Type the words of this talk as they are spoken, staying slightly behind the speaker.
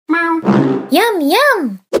Yum,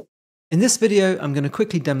 yum! In this video, I'm going to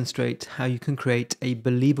quickly demonstrate how you can create a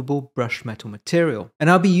believable brush metal material. And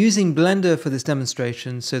I'll be using Blender for this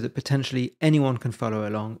demonstration so that potentially anyone can follow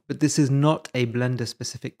along, but this is not a Blender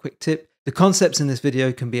specific quick tip. The concepts in this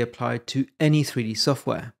video can be applied to any 3D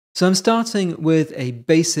software. So I'm starting with a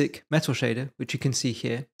basic metal shader, which you can see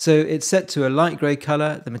here. So it's set to a light gray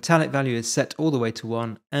color, the metallic value is set all the way to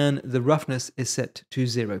 1, and the roughness is set to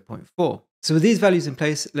 0.4. So with these values in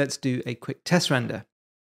place, let's do a quick test render.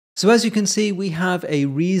 So as you can see, we have a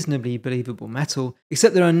reasonably believable metal,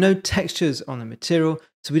 except there are no textures on the material,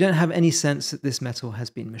 so we don't have any sense that this metal has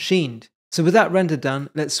been machined. So with that render done,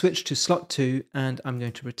 let's switch to slot 2 and I'm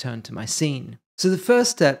going to return to my scene. So the first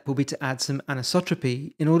step will be to add some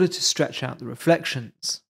anisotropy in order to stretch out the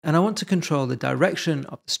reflections. And I want to control the direction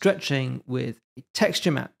of the stretching with a texture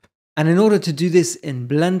map. And in order to do this in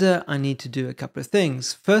Blender, I need to do a couple of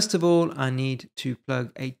things. First of all, I need to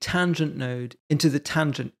plug a tangent node into the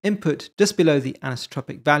tangent input just below the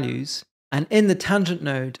anisotropic values. And in the tangent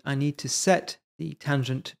node, I need to set the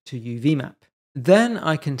tangent to UV map. Then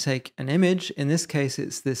I can take an image, in this case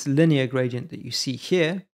it's this linear gradient that you see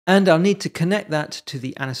here, and I'll need to connect that to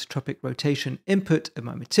the anisotropic rotation input of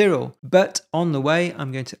my material. But on the way,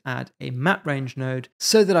 I'm going to add a map range node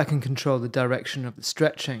so that I can control the direction of the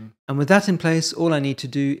stretching. And with that in place, all I need to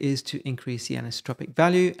do is to increase the anisotropic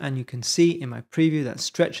value, and you can see in my preview that's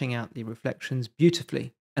stretching out the reflections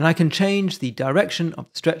beautifully. And I can change the direction of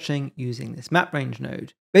the stretching using this map range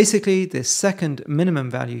node. Basically, this second minimum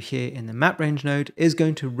value here in the map range node is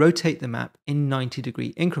going to rotate the map in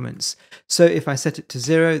 90-degree increments. So if I set it to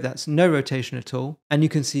 0, that's no rotation at all. And you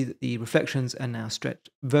can see that the reflections are now stretched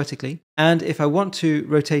vertically. And if I want to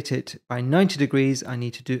rotate it by 90 degrees, I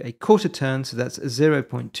need to do a quarter turn. So that's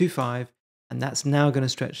 0.25. And that's now going to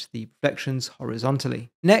stretch the reflections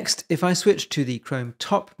horizontally. Next, if I switch to the chrome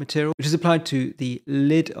top material, which is applied to the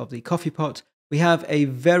lid of the coffee pot, we have a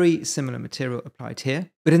very similar material applied here.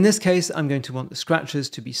 But in this case, I'm going to want the scratches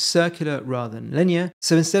to be circular rather than linear.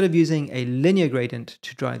 So instead of using a linear gradient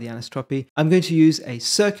to dry the anisotropy, I'm going to use a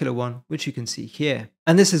circular one, which you can see here.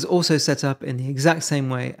 And this is also set up in the exact same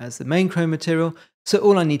way as the main chrome material. So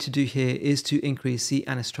all I need to do here is to increase the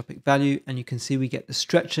anisotropic value, and you can see we get the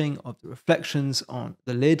stretching of the reflections on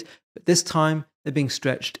the lid, but this time they're being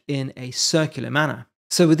stretched in a circular manner.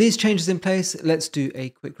 So with these changes in place, let's do a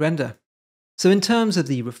quick render. So in terms of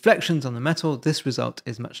the reflections on the metal, this result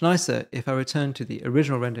is much nicer. If I return to the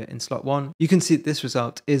original render in slot 1, you can see that this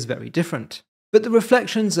result is very different. But the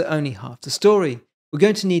reflections are only half the story. We're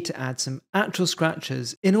going to need to add some actual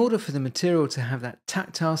scratches in order for the material to have that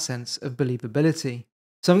tactile sense of believability.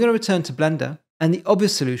 So I'm going to return to Blender, and the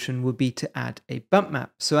obvious solution would be to add a bump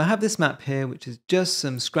map. So I have this map here, which is just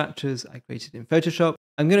some scratches I created in Photoshop.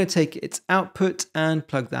 I'm going to take its output and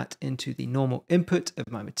plug that into the normal input of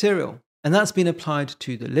my material. And that's been applied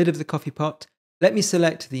to the lid of the coffee pot. Let me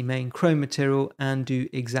select the main chrome material and do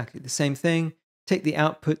exactly the same thing. Take the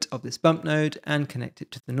output of this bump node and connect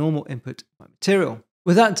it to the normal input of my material.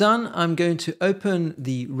 With that done, I'm going to open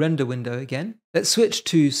the render window again. Let's switch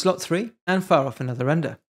to slot 3 and fire off another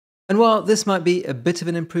render. And while this might be a bit of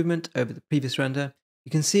an improvement over the previous render,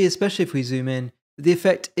 you can see, especially if we zoom in, that the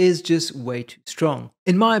effect is just way too strong.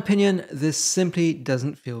 In my opinion, this simply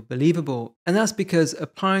doesn't feel believable. And that's because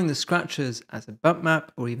applying the scratches as a bump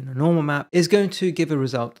map or even a normal map is going to give a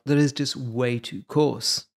result that is just way too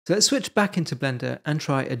coarse. So let's switch back into Blender and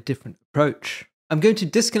try a different approach. I'm going to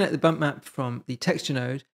disconnect the bump map from the texture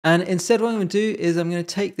node, and instead what I'm going to do is I'm going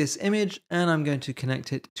to take this image and I'm going to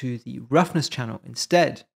connect it to the roughness channel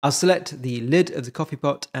instead. I'll select the lid of the coffee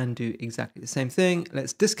pot and do exactly the same thing.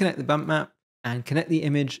 Let's disconnect the bump map and connect the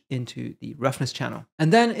image into the roughness channel.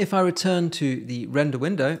 And then if I return to the render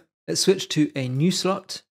window, let's switch to a new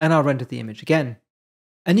slot and I'll render the image again.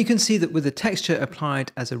 And you can see that with the texture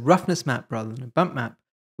applied as a roughness map rather than a bump map,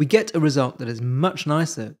 we get a result that is much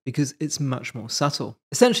nicer because it's much more subtle.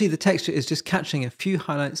 Essentially, the texture is just catching a few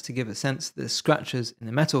highlights to give a sense that there's scratches in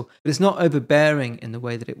the metal, but it's not overbearing in the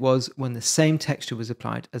way that it was when the same texture was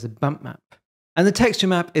applied as a bump map. And the texture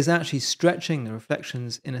map is actually stretching the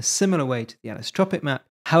reflections in a similar way to the anisotropic map.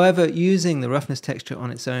 However, using the roughness texture on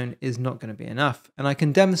its own is not going to be enough, and I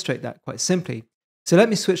can demonstrate that quite simply. So let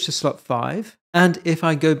me switch to slot 5, and if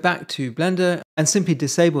I go back to Blender and simply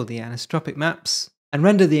disable the anisotropic maps and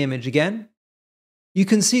render the image again, you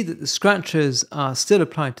can see that the scratches are still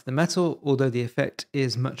applied to the metal, although the effect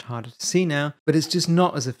is much harder to see now, but it's just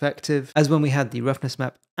not as effective as when we had the roughness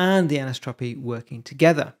map and the anisotropy working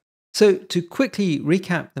together. So to quickly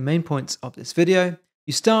recap the main points of this video,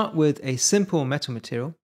 you start with a simple metal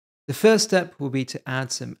material. The first step will be to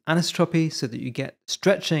add some anisotropy so that you get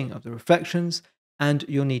stretching of the reflections, and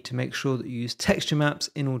you'll need to make sure that you use texture maps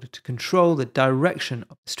in order to control the direction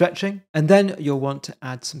of the stretching. And then you'll want to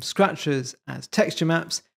add some scratches as texture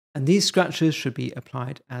maps, and these scratches should be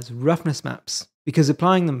applied as roughness maps, because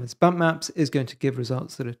applying them as bump maps is going to give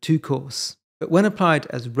results that are too coarse. But when applied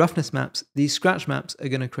as roughness maps, these scratch maps are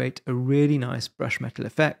going to create a really nice brush metal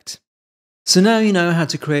effect. So now you know how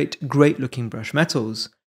to create great looking brush metals.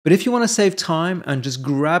 But if you want to save time and just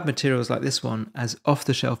grab materials like this one as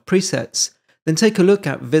off-the-shelf presets, then take a look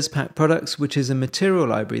at VizPak Products, which is a material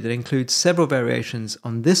library that includes several variations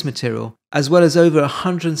on this material, as well as over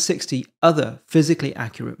 160 other physically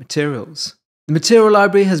accurate materials. The material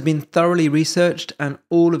library has been thoroughly researched, and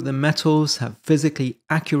all of the metals have physically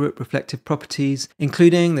accurate reflective properties,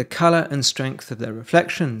 including the color and strength of their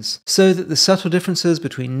reflections, so that the subtle differences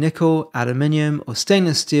between nickel, aluminium, or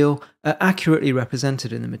stainless steel are accurately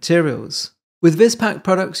represented in the materials. With VizPak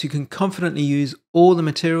products, you can confidently use all the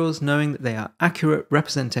materials knowing that they are accurate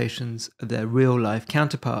representations of their real-life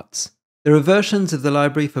counterparts. There are versions of the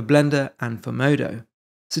library for Blender and for Modo.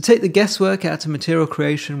 So take the guesswork out of material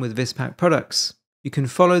creation with VizPak products. You can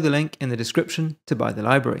follow the link in the description to buy the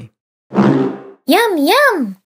library. Yum, yum!